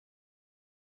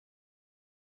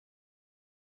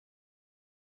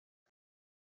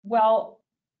Well,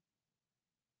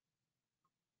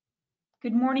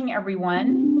 good morning,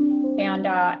 everyone. And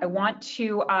I want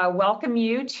to welcome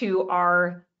you to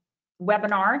our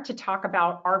webinar to talk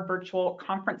about our virtual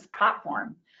conference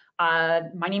platform.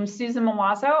 My name is Susan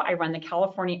Milazzo. I run the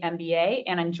California MBA,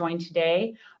 and I'm joined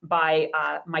today by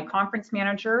my conference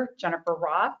manager, Jennifer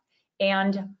Roth,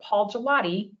 and Paul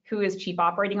Gelati, who is Chief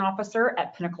Operating Officer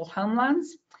at Pinnacle Home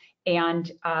Loans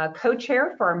and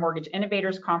co-chair for our Mortgage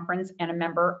Innovators Conference and a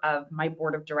member of my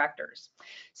board of directors.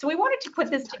 So we wanted to put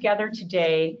this together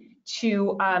today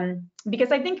to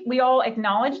because I think we all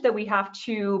acknowledge that we have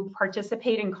to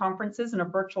participate in conferences in a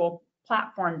virtual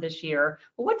platform this year,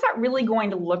 but what's that really going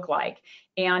to look like?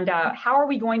 And how are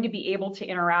we going to be able to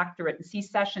interact through it and see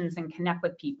sessions and connect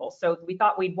with people? So we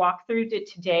thought we'd walk through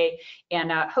it today and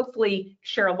hopefully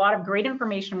share a lot of great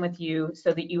information with you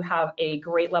so that you have a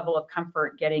great level of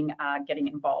comfort getting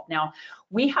involved. Now,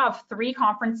 we have 3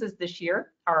 conferences this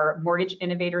year: our Mortgage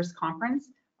Innovators Conference,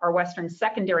 our Western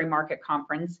Secondary Market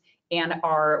Conference, and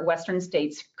our Western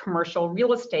States Commercial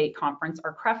Real Estate Conference,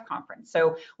 our CREF conference.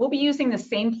 So we'll be using the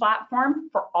same platform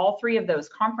for all 3 of those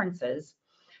conferences.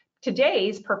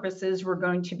 Today's purposes, we're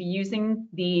going to be using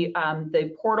the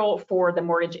portal for the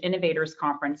Mortgage Innovators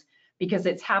Conference because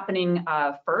it's happening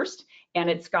first, and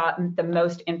it's got the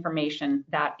most information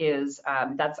that is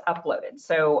that's uploaded.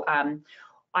 So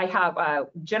I have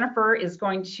Jennifer is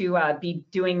going to be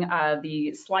doing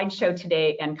the slideshow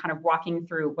today and kind of walking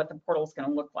through what the portal is going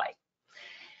to look like.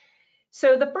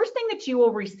 So the first thing that you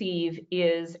will receive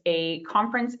is a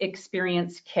conference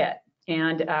experience kit,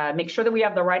 and make sure that we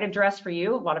have the right address for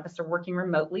you. A lot of us are working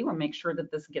remotely. We'll make sure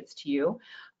that this gets to you.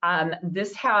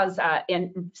 This has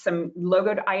some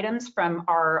logoed items from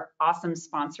our awesome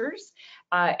sponsors,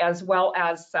 as well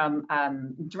as some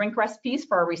drink recipes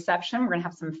for our reception. We're gonna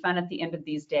have some fun at the end of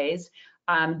these days.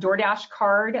 DoorDash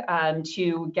card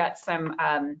to get some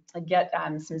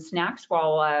snacks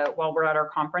while we're at our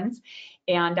conference,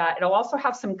 and it'll also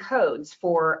have some codes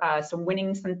for some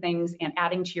winning some things and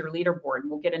adding to your leaderboard.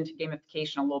 We'll get into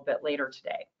gamification a little bit later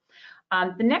today.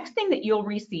 The next thing that you'll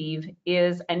receive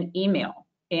is an email,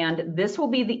 and this will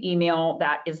be the email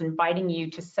that is inviting you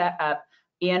to set up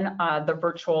in the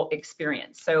virtual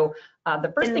experience. So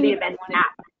the first thing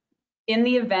in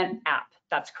the event app.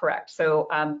 That's correct. So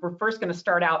we're first going to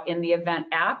start out in the event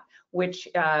app, which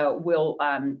will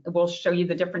show you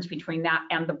the difference between that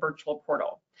and the virtual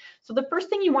portal. So the first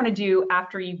thing you want to do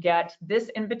after you get this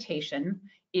invitation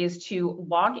is to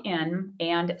log in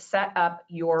and set up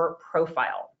your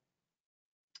profile.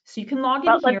 So you can log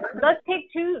in here. Let's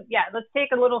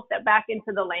take a little step back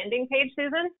into the landing page,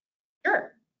 Susan.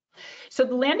 Sure. So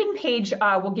the landing page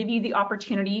will give you the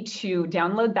opportunity to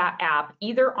download that app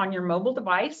either on your mobile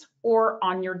device or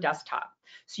on your desktop.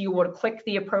 So you will click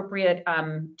the appropriate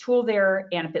tool there,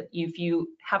 and if you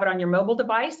have it on your mobile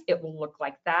device, it will look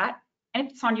like that. And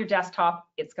if it's on your desktop,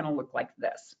 it's going to look like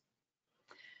this.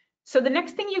 So the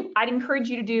next thing I'd encourage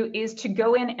you to do is to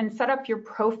go in and set up your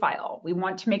profile. We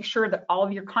want to make sure that all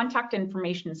of your contact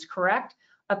information is correct.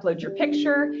 Upload your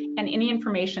picture and any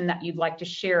information that you'd like to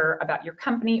share about your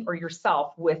company or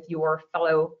yourself with your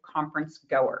fellow conference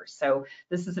goers. So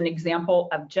this is an example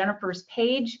of Jennifer's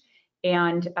page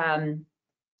and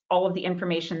all of the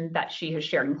information that she has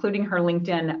shared, including her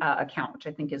LinkedIn account, which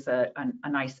I think is a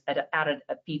nice added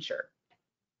feature.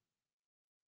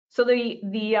 So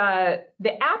the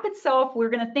app itself, we're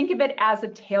going to think of it as a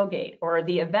tailgate or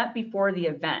the event before the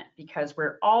event, because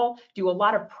we're all do a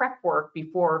lot of prep work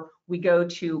before we go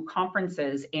to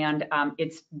conferences, and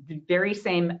it's the very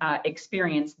same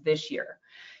experience this year.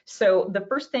 So the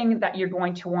first thing that you're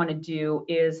going to want to do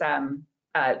is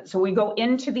so we go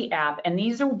into the app, and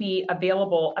these will be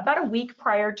available about a week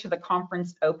prior to the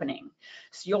conference opening.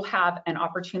 So you'll have an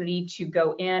opportunity to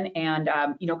go in and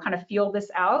kind of feel this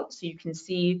out, so you can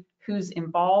see who's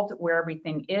involved, where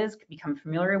everything is, become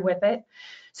familiar with it.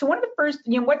 So one of the first,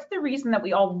 what's the reason that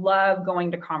we all love going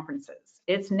to conferences?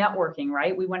 It's networking,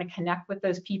 right? We want to connect with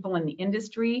those people in the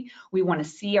industry. We want to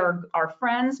see our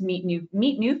friends, meet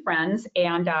new friends,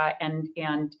 and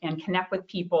connect with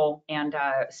people and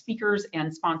speakers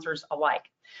and sponsors alike.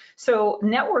 So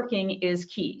networking is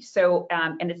key. So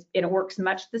and it works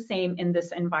much the same in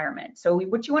this environment. So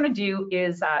what you want to do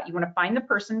is you want to find the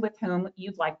person with whom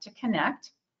you'd like to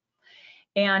connect,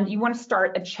 and you want to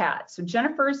start a chat. So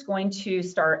Jennifer is going to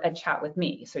start a chat with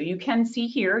me. So you can see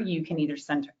here, you can either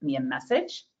send me a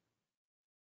message,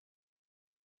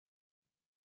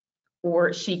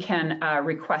 or she can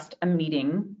request a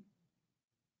meeting.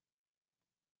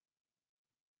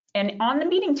 And on the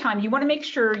meeting time, you want to make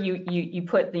sure you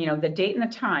put the date and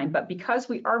the time, but because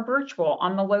we are virtual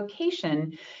on the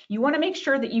location, you want to make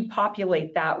sure that you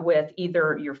populate that with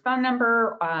either your phone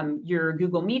number, your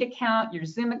Google Meet account, your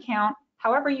Zoom account,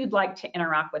 however you'd like to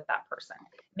interact with that person.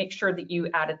 Make sure that you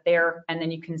add it there, and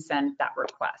then you can send that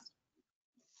request.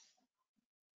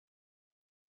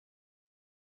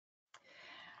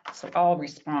 So I'll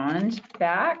respond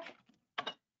back.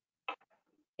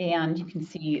 And you can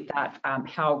see that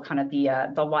how kind of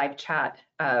the live chat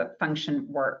function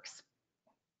works.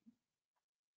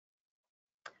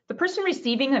 The person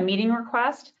receiving a meeting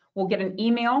request will get an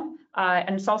email,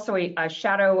 and it's also a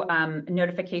shadow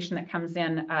notification that comes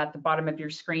in at the bottom of your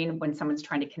screen when someone's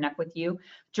trying to connect with you.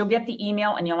 But you'll get the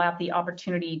email, and you'll have the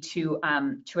opportunity to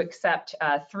accept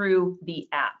through the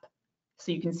app.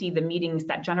 So you can see the meetings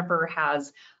that Jennifer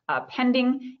has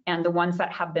pending and the ones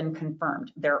that have been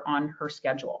confirmed. They're on her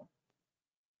schedule.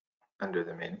 Under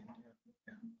the meeting.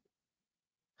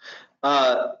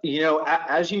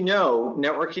 As you know,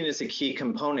 networking is a key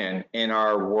component in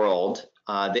our world.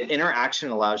 The interaction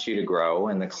allows you to grow,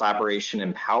 and the collaboration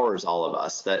empowers all of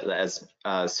us. That, as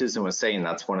Susan was saying,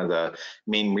 that's one of the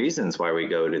main reasons why we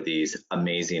go to these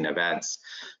amazing events.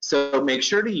 So make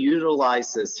sure to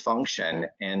utilize this function,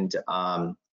 and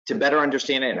to better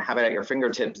understand it and have it at your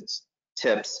fingertips,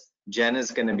 Jen is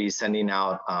going to be sending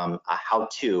out a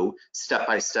how-to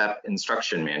step-by-step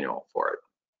instruction manual for it.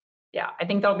 Yeah, I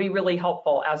think that'll be really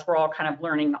helpful as we're all kind of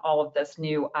learning all of this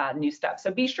new stuff.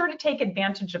 So be sure to take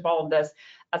advantage of all of this,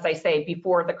 as I say,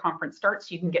 before the conference starts,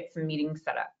 so you can get some meetings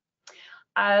set up.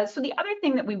 So the other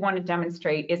thing that we want to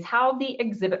demonstrate is how the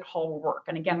exhibit hall will work.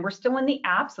 And again, we're still in the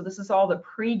app, so this is all the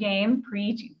pre-game,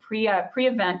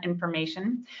 pre-event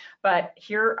information. But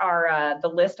here are the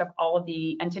list of all of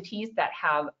the entities that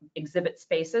have exhibit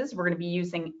spaces. We're going to be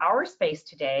using our space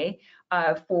today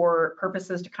for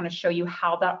purposes to kind of show you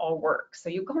how that all works. So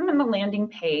you go on the landing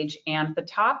page, and at the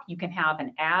top you can have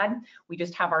an ad. We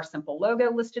just have our simple logo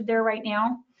listed there right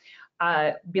now.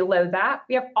 Below that,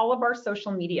 we have all of our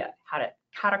social media, how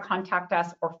to contact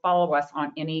us or follow us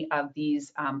on any of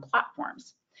these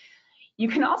platforms. You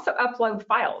can also upload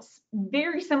files,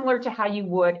 very similar to how you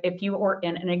would if you were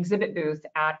in an exhibit booth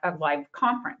at a live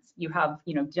conference. You have,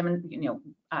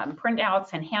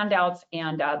 printouts and handouts,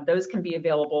 and those can be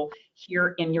available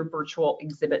here in your virtual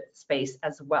exhibit space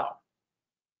as well.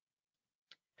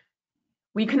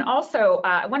 We can also,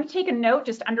 I want to take a note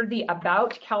just under the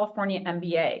About California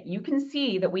MBA. You can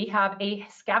see that we have a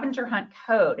scavenger hunt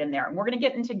code in there, and we're going to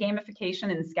get into gamification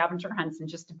and scavenger hunts in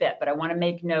just a bit, but I want to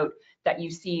make note that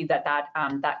you see that that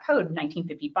code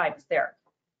 1955 is there.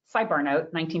 Sidebar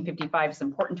note, 1955 is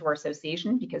important to our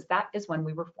association because that is when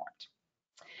we were formed.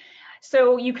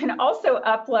 So you can also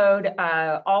upload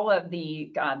all of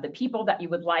the people that you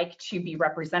would like to be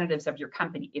representatives of your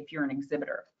company if you're an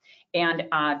exhibitor. And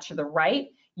to the right,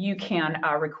 you can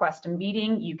request a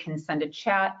meeting. You can send a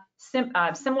chat,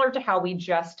 similar to how we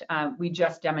just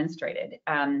demonstrated,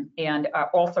 and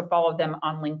also follow them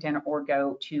on LinkedIn or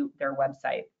go to their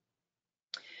website.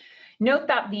 Note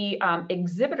that the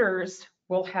exhibitors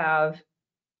will have.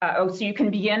 So you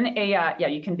can begin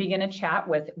a chat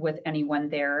with anyone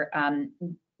there.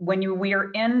 When we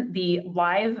are in the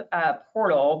live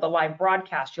portal, the live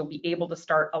broadcast, you'll be able to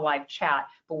start a live chat,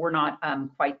 but we're not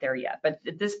quite there yet. But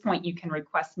at this point, you can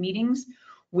request meetings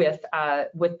with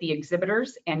the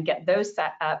exhibitors and get those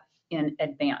set up in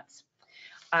advance.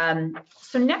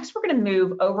 So next, we're going to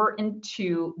move over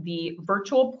into the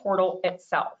virtual portal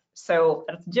itself. So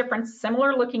that's different,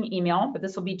 similar looking email, but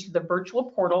this will be to the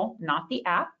virtual portal, not the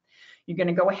app. You're going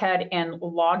to go ahead and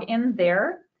log in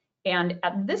there. And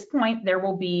at this point, there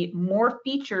will be more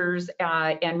features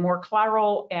and more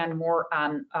collateral and more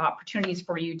opportunities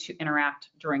for you to interact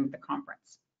during the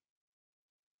conference.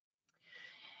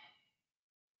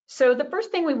 So the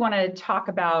first thing we want to talk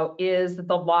about is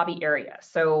the lobby area.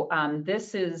 So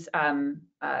this is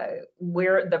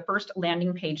where the first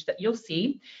landing page that you'll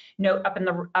see. Note up in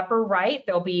the upper right,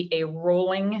 there'll be a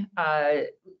rolling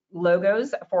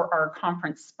logos for our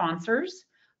conference sponsors.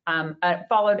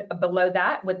 Followed below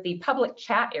that with the public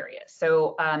chat area.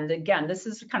 So again, this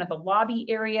is kind of the lobby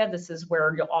area. This is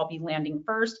where you'll all be landing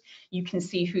first. You can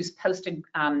see who's posted,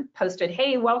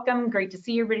 hey, welcome, great to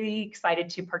see you, really excited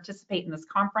to participate in this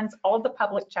conference. All of the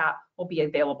public chat will be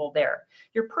available there.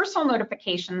 Your personal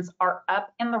notifications are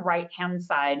up in the right-hand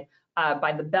side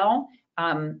by the bell,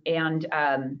 and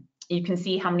you can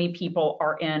see how many people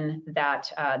are in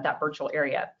that virtual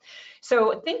area.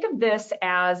 So think of this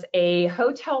as a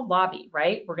hotel lobby,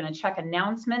 right? We're going to check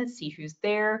announcements, see who's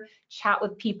there, chat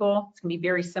with people. It's going to be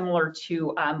very similar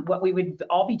to what we would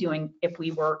all be doing if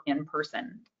we were in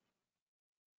person.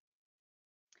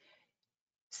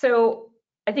 So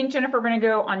I think, Jennifer, we're going to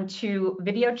go on to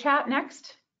video chat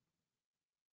next.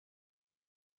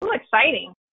 Oh,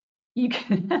 exciting. You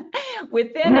can,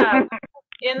 within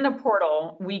in the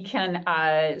portal, we can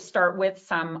start with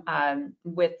some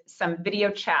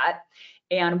video chat,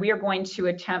 and we are going to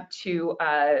attempt to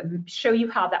show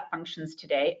you how that functions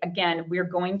today. Again, we're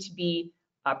going to be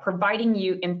providing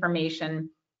you information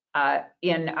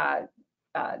in a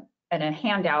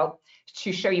handout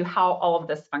to show you how all of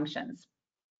this functions.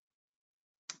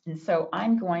 And so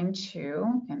I'm going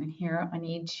to, and here I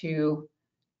need to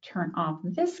turn off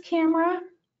this camera.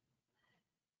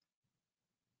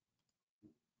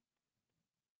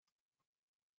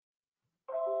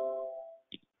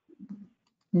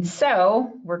 And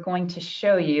so we're going to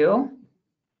show you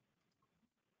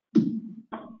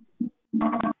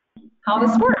how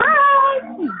this works.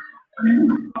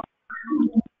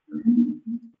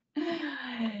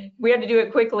 We had to do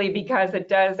it quickly because it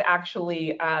does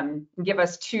actually give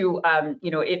us two,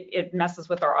 it messes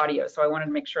with our audio. So I wanted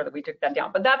to make sure that we took that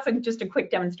down. But that's just a quick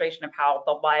demonstration of how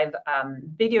the live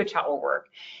video chat will work.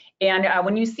 And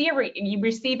when you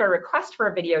receive a request for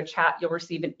a video chat, you'll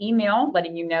receive an email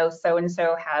letting you know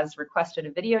so-and-so has requested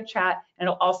a video chat, and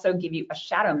it'll also give you a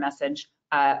shadow message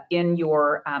in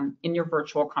your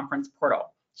virtual conference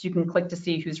portal. So you can click to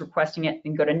see who's requesting it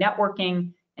and go to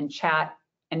networking and chat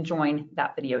and join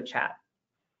that video chat.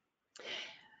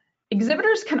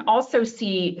 Exhibitors can also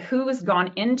see who has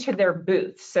gone into their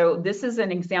booth. So this is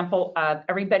an example of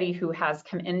everybody who has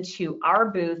come into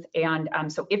our booth. And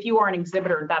so if you are an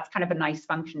exhibitor, that's kind of a nice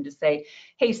function to say,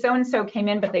 hey, so-and-so came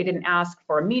in, but they didn't ask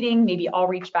for a meeting. Maybe I'll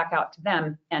reach back out to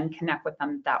them and connect with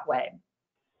them that way.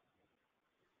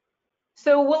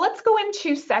 So let's go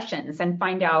into sessions and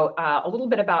find out a little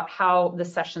bit about how the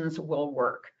sessions will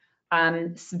work.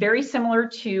 It's very similar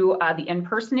to the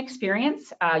in-person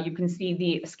experience. You can see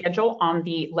the schedule on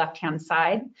the left-hand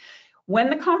side. When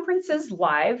the conference is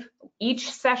live, each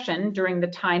session during the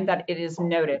time that it is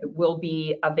noted will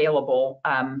be available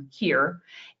here.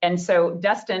 And so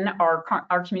Dustin, our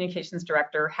communications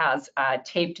director, has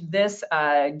taped this,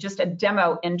 just a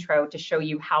demo intro to show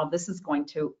you how this is going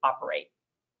to operate.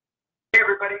 Hey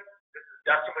everybody, this is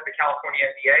Dustin with the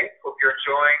California MBA. Hope you're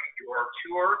enjoying your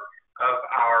tour of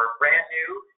our brand new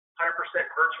 100%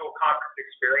 virtual conference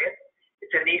experience.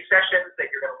 It's in these sessions that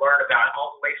you're going to learn about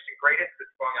all the latest and greatest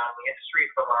that's going on in the industry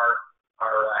from our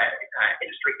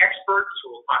industry experts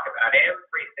who will talk about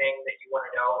everything that you want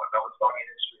to know about what's going on in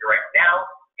the industry right now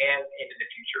and into the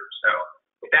future. So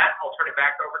with that, I'll turn it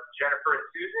back over to Jennifer and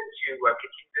Susan to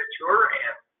continue the tour,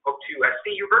 and hope to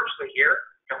see you virtually here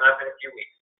coming up in a few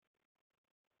weeks.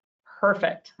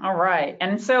 Perfect. All right.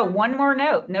 And so one more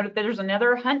note that there's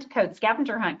another hunt code,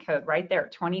 scavenger hunt code right there,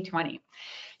 2020.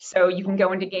 So you can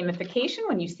go into gamification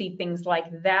when you see things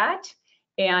like that,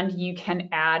 and you can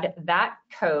add that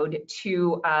code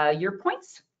to your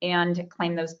points and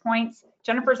claim those points.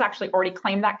 Jennifer's actually already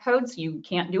claimed that code, so you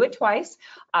can't do it twice,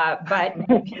 but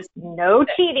no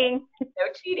cheating.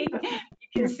 No cheating.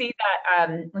 You can see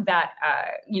that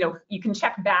you can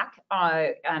check back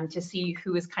to see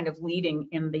who is kind of leading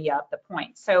in the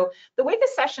points. So the way the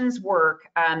sessions work,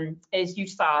 as you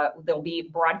saw, they'll be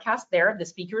broadcast there. The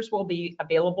speakers will be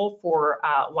available for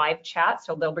live chat,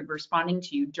 so they'll be responding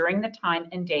to you during the time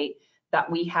and date that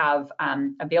we have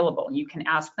available. You can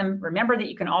ask them. Remember that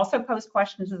you can also post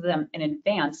questions to them in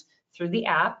advance through the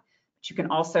app, but you can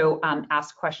also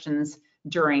ask questions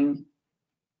during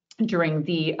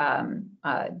the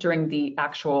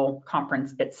actual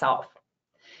conference itself.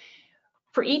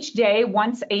 For each day,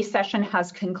 once a session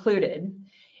has concluded,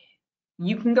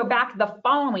 you can go back the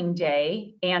following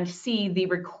day and see the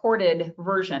recorded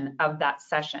version of that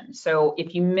session. So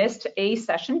if you missed a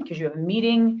session because you have a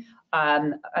meeting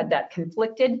that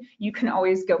conflicted, you can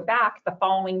always go back the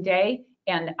following day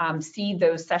and see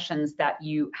those sessions that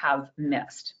you have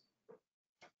missed.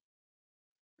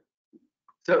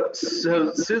 So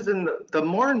Susan, the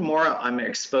more and more I'm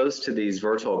exposed to these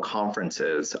virtual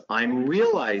conferences, I'm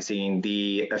realizing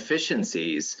the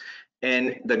efficiencies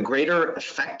and the greater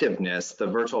effectiveness the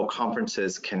virtual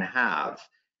conferences can have,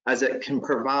 as it can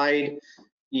provide,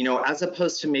 as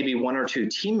opposed to maybe one or two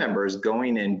team members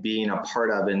going and being a part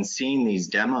of and seeing these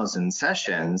demos and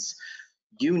sessions,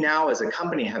 you now as a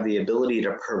company have the ability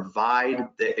to provide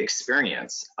the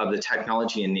experience of the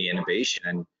technology and the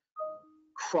innovation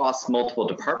across multiple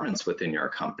departments within your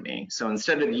company. So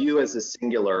instead of you as a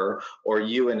singular or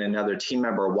you and another team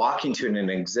member walking to an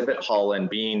exhibit hall and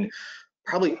being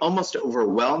probably almost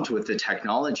overwhelmed with the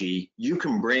technology, you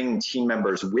can bring team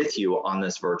members with you on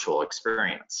this virtual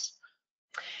experience.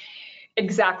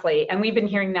 Exactly, and we've been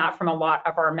hearing that from a lot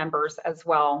of our members as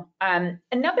well.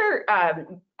 Another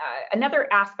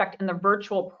aspect in the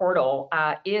virtual portal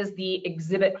is the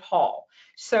exhibit hall.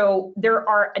 So there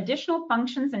are additional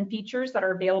functions and features that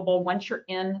are available once you're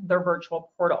in the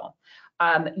virtual portal.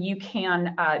 You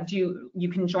can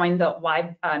join the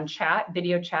live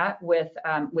video chat with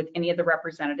any of the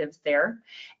representatives there,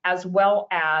 as well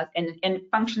as and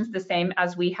functions the same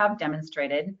as we have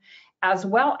demonstrated, as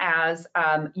well as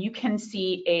you can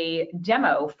see a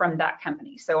demo from that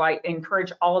company. So I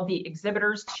encourage all of the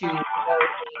exhibitors to go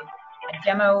a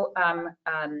demo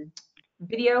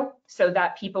video so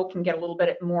that people can get a little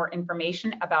bit more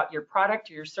information about your product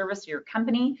or your service or your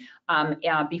company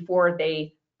before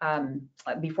they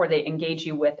engage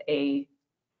you with a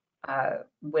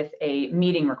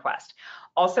meeting request.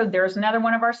 Also, there's another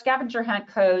one of our scavenger hunt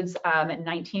codes in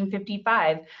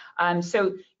 1955.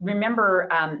 So remember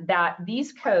that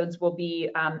these codes will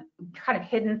be kind of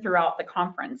hidden throughout the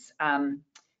conference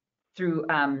through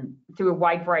a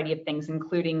wide variety of things,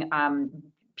 including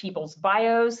people's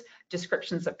bios,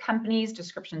 descriptions of companies,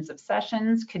 descriptions of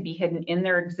sessions, could be hidden in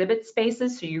their exhibit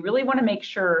spaces. So you really want to make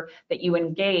sure that you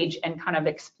engage and kind of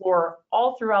explore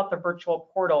all throughout the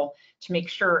virtual portal to make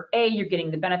sure, A, you're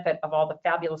getting the benefit of all the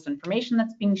fabulous information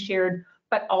that's being shared,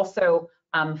 but also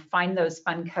find those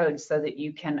fun codes so that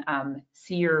you can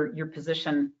see your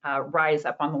position rise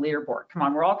up on the leaderboard. Come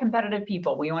on, we're all competitive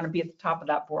people. We want to be at the top of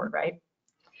that board, right?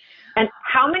 And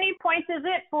how many points is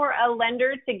it for a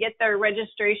lender to get their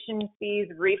registration fees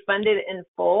refunded in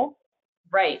full?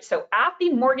 Right, so at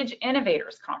the Mortgage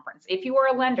Innovators Conference, if you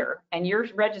are a lender and you're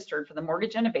registered for the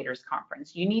Mortgage Innovators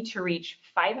Conference, you need to reach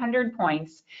 500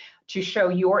 points to show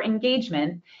your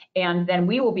engagement, and then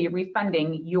we will be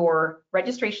refunding your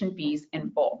registration fees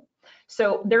in full.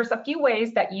 So there's a few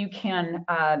ways that you can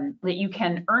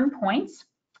earn points.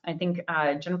 I think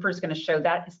Jennifer is going to show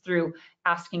that is through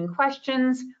asking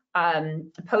questions,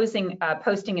 posting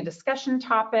a discussion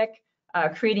topic,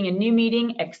 creating a new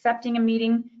meeting, accepting a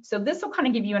meeting. So this will kind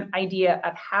of give you an idea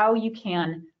of how you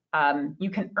can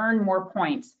earn more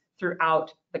points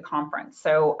throughout the conference.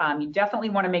 So you definitely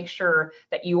want to make sure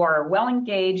that you are well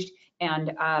engaged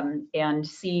and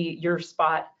see your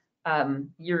spot,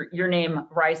 your name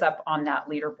rise up on that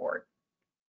leaderboard.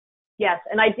 Yes,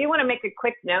 and I do want to make a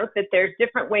quick note that there's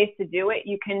different ways to do it.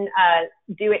 You can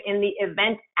do it in the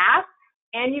event app,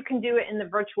 and you can do it in the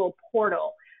virtual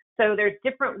portal. So there's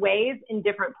different ways in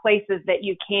different places that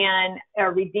you can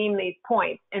redeem these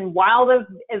points. And while the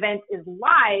event is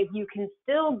live, you can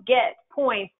still get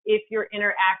points if you're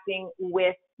interacting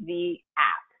with the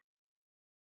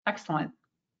app. Excellent.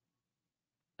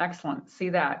 Excellent. See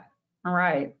that. All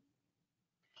right.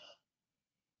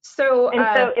 So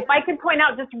if I could point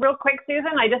out just real quick,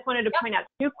 Susan, I just wanted to point out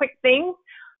two quick things.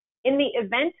 In the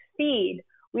event feed,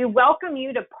 we welcome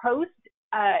you to post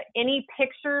any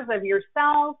pictures of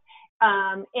yourself,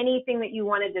 anything that you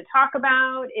wanted to talk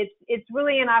about. It's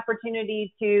really an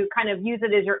opportunity to kind of use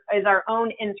it as our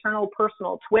own internal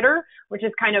personal Twitter, which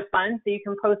is kind of fun. So you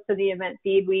can post to the event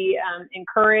feed. We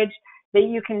encourage that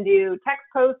you can do text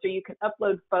posts or you can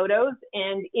upload photos.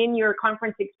 And in your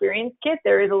conference experience kit,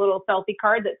 there is a little selfie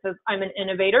card that says, "I'm an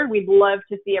innovator." We'd love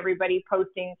to see everybody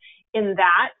posting in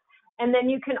that. And then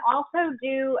you can also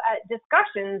do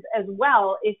discussions as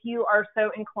well. If you are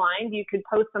so inclined, you could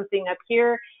post something up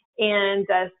here and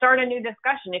start a new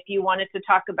discussion. If you wanted to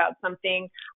talk about something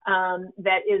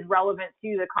that is relevant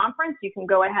to the conference, you can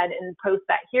go ahead and post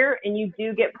that here, and you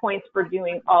do get points for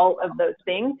doing all of those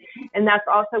things. And that's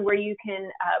also where you can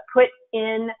put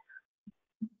in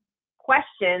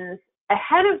questions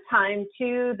ahead of time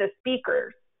to the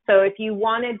speakers. So if you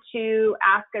wanted to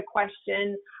ask a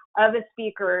question of a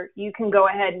speaker, you can go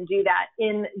ahead and do that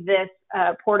in this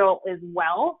portal as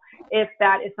well, if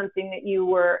that is something that you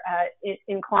were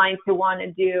inclined to want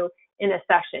to do in a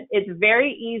session. It's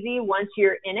very easy once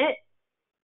you're in it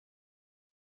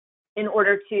in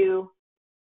order to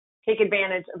take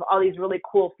advantage of all these really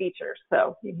cool features.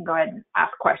 So you can go ahead and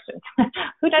ask questions.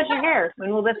 Who does your hair?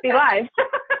 When will this be live?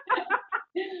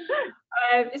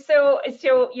 So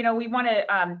you know, we want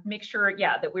to make sure,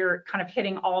 that we're kind of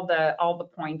hitting all the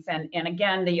points. And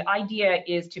again, the idea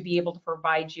is to be able to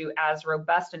provide you as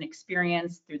robust an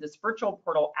experience through this virtual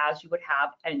portal as you would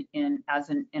have as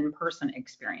an in-person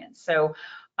experience. So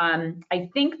I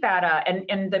think that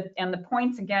and the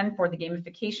points again for the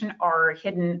gamification are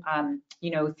hidden,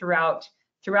 you know, throughout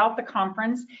the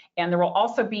conference, and there will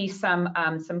also be some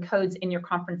codes in your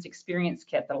conference experience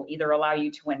kit that will either allow you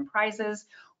to win prizes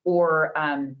or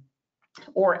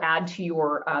or add to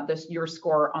your your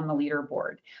score on the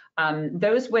leaderboard.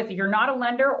 Those with, if you're not a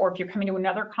lender or if you're coming to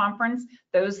another conference,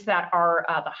 those that are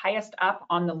the highest up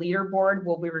on the leaderboard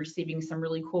will be receiving some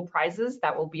really cool prizes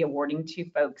that we'll be awarding to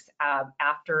folks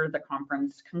after the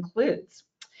conference concludes.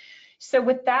 So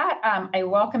with that, I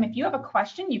welcome, if you have a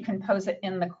question, you can pose it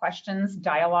in the questions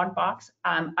dialog box.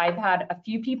 I've had a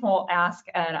few people ask,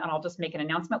 and I'll just make an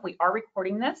announcement. We are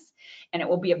recording this, and it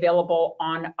will be available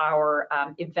on our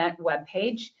event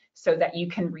webpage so that you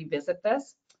can revisit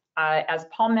this. As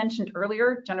Paul mentioned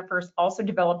earlier, Jennifer's also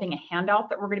developing a handout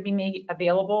that we're going to be made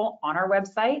available on our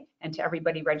website and to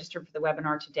everybody registered for the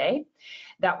webinar today.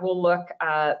 That will look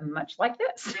much like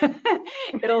this.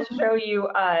 It'll show you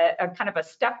a kind of a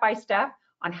step-by-step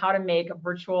on how to make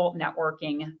virtual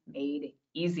networking made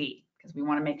easy, because we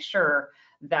want to make sure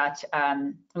that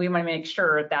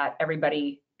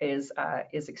everybody is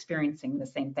experiencing the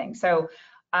same thing. So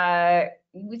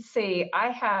we'd say I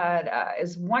had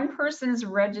is one person's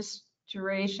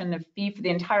registration a fee for the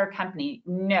entire company?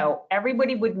 No,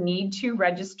 everybody would need to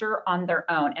register on their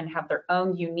own and have their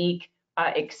own unique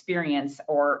experience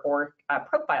or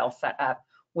profile set up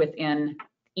within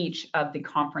each of the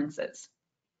conferences.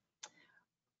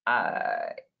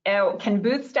 Can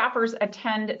booth staffers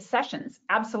attend sessions?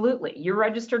 Absolutely. You're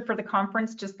registered for the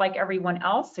conference just like everyone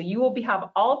else, so you will have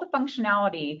all the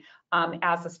functionality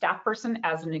as a staff person,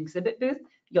 as an exhibit booth.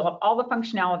 You'll have all the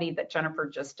functionality that Jennifer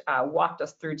just walked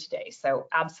us through today, so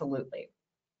absolutely.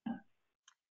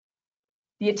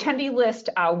 The attendee list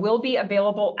will be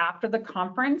available after the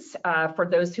conference for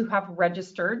those who have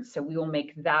registered, so we will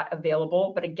make that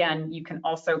available. But again, you can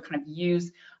also kind of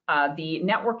use the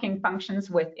networking functions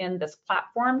within this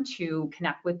platform to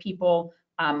connect with people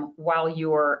while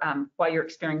you're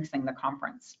experiencing the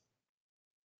conference.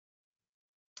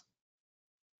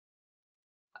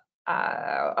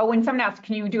 When someone asks,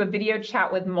 can you do a video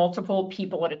chat with multiple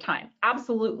people at a time?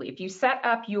 Absolutely. If you set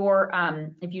up your,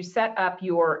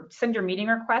 send your meeting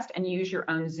request and use your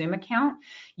own Zoom account,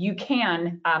 you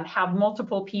can have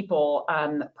multiple people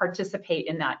participate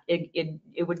in that. It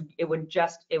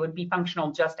would be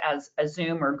functional just as a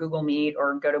Zoom or Google Meet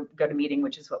or GoToMeeting,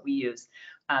 which is what we use.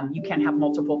 You can have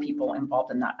multiple people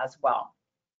involved in that as well.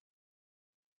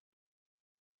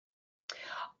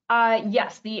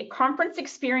 Yes, the conference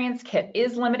experience kit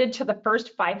is limited to the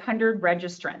first 500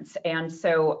 registrants. And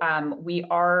so we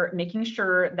are making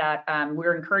sure that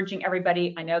we're encouraging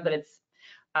everybody. I know that it's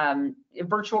a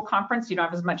virtual conference, you don't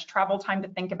have as much travel time to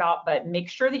think about, but make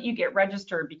sure that you get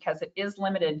registered because it is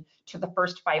limited to the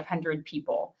first 500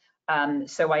 people.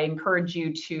 So I encourage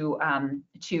you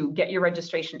to get your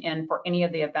registration in for any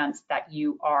of the events that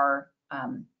you are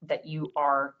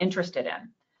interested in.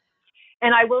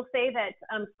 And I will say that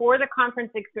for the conference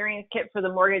experience kit for the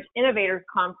Mortgage Innovators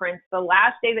Conference, the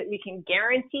last day that we can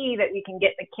guarantee that we can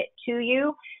get the kit to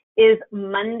you is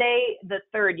Monday the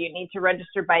 3rd. You need to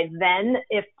register by then,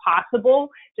 if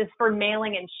possible, just for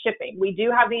mailing and shipping. We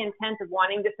do have the intent of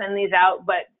wanting to send these out,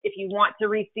 but if you want to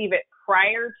receive it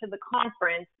prior to the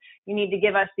conference, you need to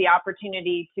give us the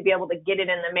opportunity to be able to get it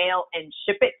in the mail and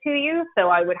ship it to you. So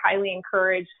I would highly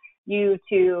encourage you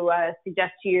to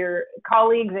suggest to your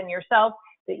colleagues and yourself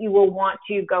that you will want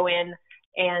to go in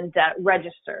and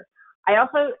register. I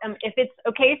also, if it's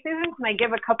okay, Susan, can I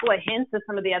give a couple of hints of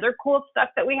some of the other cool stuff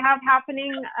that we have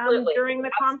happening during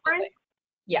the conference?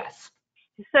 Yes.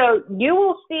 So you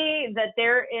will see that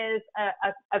there is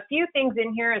a few things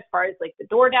in here as far as like the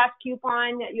DoorDash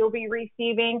coupon that you'll be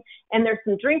receiving, and there's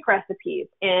some drink recipes.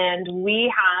 And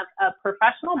we have a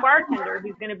professional bartender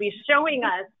who's going to be showing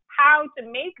us how to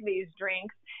make these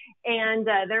drinks, and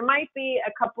there might be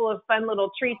a couple of fun little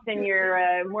treats in your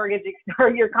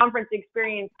your conference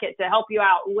experience kit to help you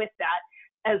out with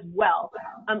that as well.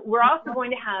 We're also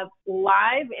going to have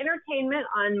live entertainment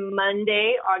on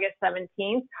Monday, August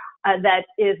 17th. That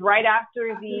is right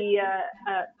after the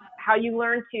how you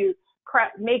learn to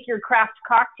make your craft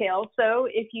cocktail. So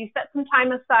if you set some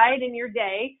time aside in your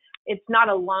day, it's not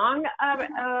a long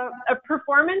a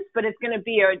performance, but it's going to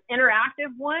be an interactive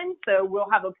one. So we'll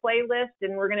have a playlist,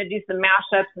 and we're going to do some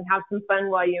mashups and have some fun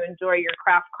while you enjoy your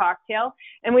craft cocktail.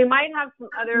 And we might have some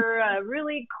other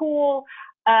really cool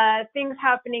things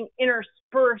happening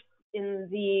interspersed in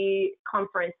the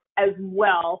conference as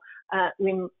well.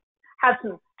 We have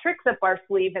some tricks up our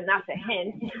sleeve, and that's a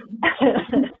hint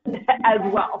as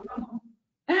well.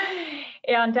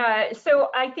 And so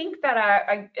I think that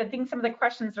I think some of the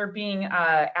questions are being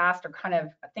asked are kind of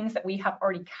things that we have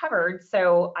already covered.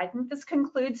 So I think this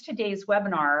concludes today's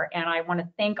webinar, and I want to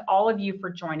thank all of you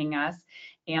for joining us.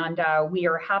 And we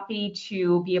are happy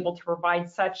to be able to provide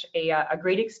such a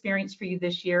great experience for you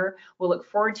this year. We'll look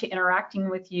forward to interacting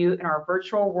with you in our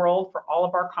virtual world for all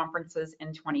of our conferences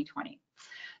in 2020.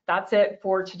 That's it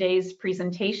for today's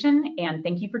presentation, and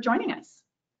thank you for joining us.